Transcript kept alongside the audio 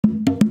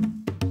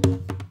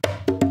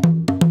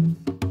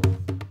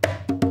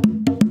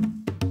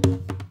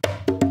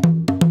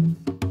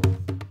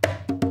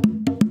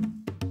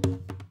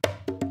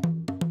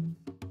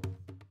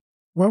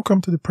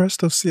Welcome to the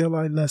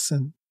PrestoCLI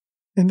lesson.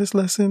 In this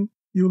lesson,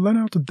 you'll learn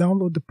how to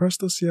download the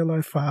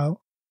PrestoCLI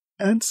file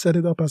and set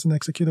it up as an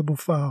executable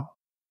file.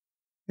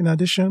 In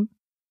addition,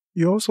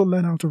 you also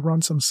learn how to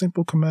run some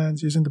simple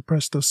commands using the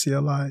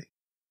PrestoCLI.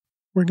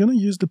 We're going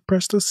to use the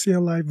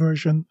PrestoCLI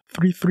version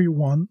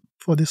 3.3.1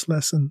 for this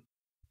lesson.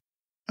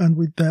 And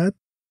with that,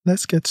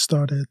 let's get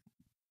started.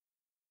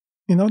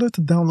 In order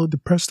to download the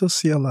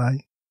PrestoCLI,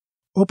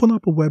 open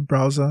up a web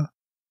browser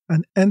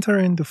and enter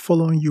in the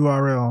following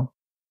URL: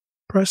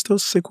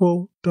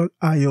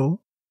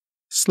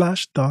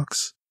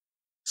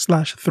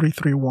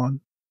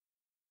 PrestoSQL.io/docs/331.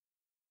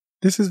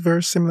 This is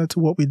very similar to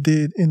what we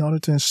did in order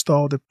to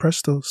install the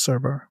Presto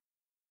server.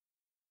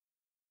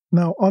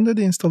 Now, under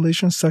the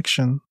installation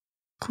section,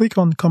 click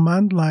on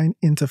Command Line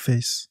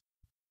Interface.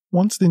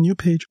 Once the new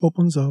page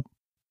opens up,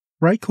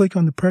 right-click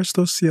on the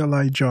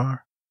PrestoCLI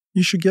jar.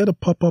 You should get a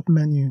pop-up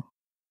menu.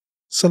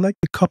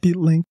 Select the Copy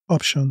Link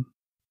option.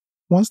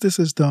 Once this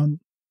is done,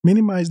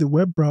 minimize the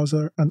web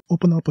browser and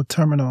open up a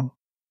terminal.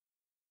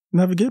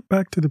 Navigate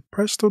back to the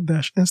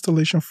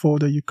Presto-installation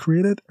folder you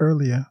created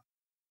earlier.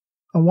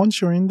 And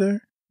once you're in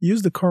there,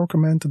 use the curl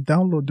command to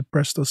download the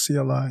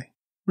PrestoCLI.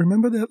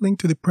 Remember that link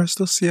to the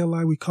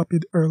PrestoCLI we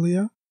copied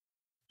earlier?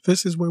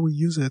 This is where we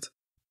use it.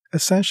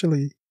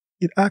 Essentially,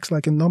 it acts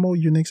like a normal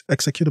Unix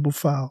executable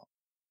file.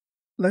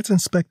 Let's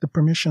inspect the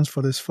permissions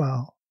for this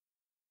file.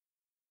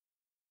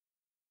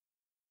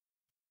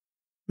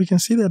 We can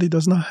see that it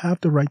does not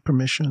have the right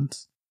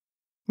permissions.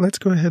 Let's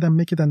go ahead and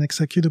make it an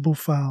executable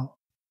file.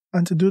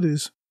 And to do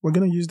this, we're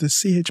going to use the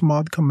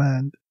chmod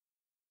command.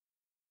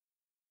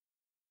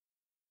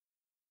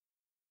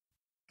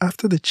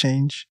 After the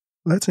change,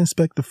 let's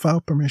inspect the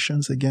file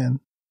permissions again.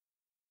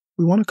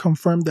 We want to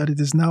confirm that it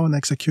is now an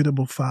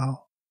executable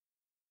file.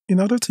 In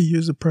order to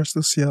use the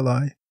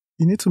PrestoCLI,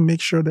 you need to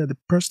make sure that the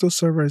Presto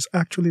server is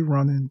actually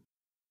running.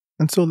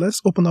 And so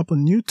let's open up a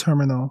new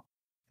terminal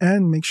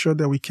and make sure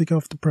that we kick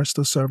off the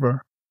Presto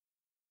server.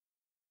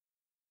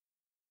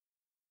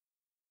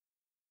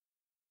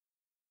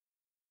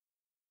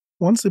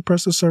 Once the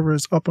Presto server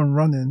is up and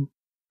running,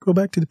 go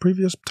back to the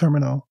previous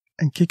terminal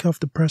and kick off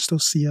the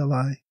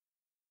PrestoCLI.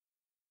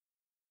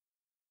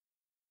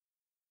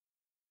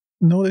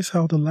 Notice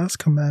how the last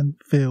command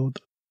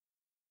failed.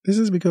 This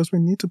is because we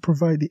need to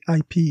provide the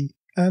IP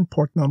and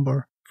port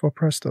number for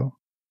Presto.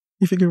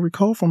 If you can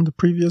recall from the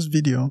previous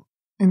video,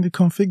 in the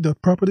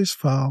config.properties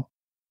file,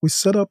 we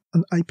set up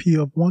an IP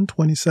of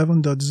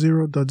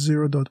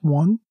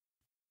 127.0.0.1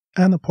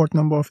 and a port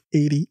number of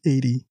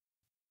 8080.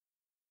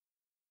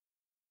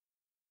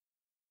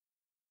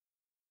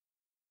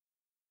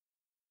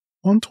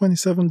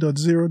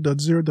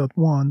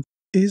 .127.0.0.1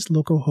 is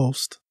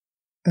localhost,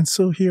 and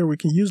so here we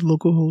can use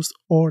localhost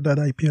or that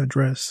IP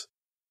address.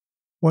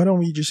 Why don't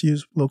we just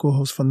use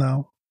localhost for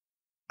now?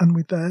 And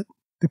with that,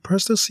 the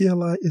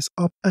PrestoCLI is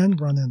up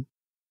and running.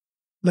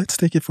 Let's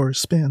take it for a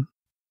spin.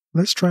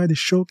 Let's try the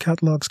show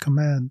catalogs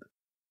command.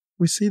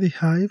 We see the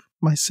Hive,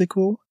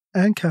 MySQL,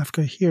 and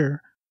Kafka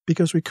here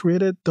because we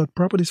created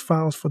 .properties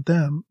files for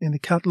them in the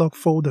catalog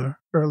folder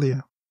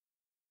earlier.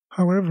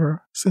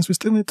 However, since we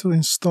still need to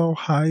install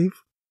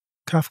Hive,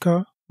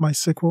 Kafka,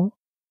 MySQL,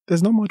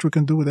 there's not much we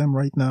can do with them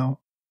right now.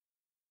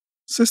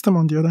 System,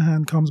 on the other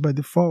hand, comes by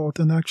default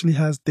and actually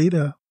has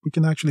data we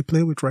can actually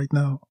play with right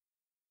now.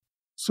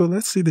 So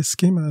let's see the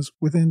schemas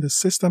within the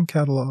system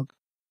catalog.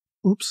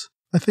 Oops,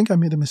 I think I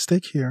made a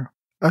mistake here.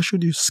 I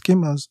should use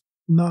schemas,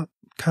 not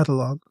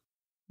catalog.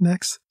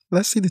 Next,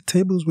 let's see the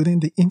tables within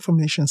the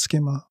information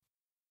schema.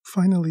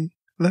 Finally,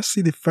 let's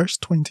see the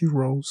first 20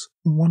 rows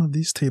in one of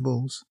these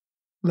tables.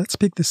 Let's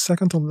pick the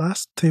second to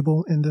last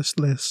table in this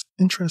list.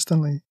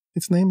 Interestingly,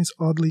 its name is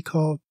oddly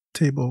called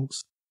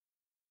tables.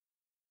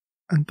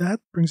 And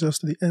that brings us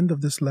to the end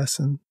of this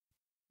lesson.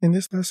 In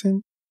this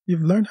lesson,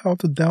 you've learned how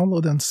to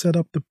download and set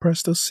up the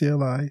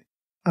PrestoCLI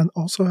and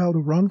also how to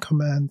run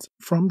commands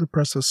from the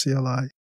PrestoCLI.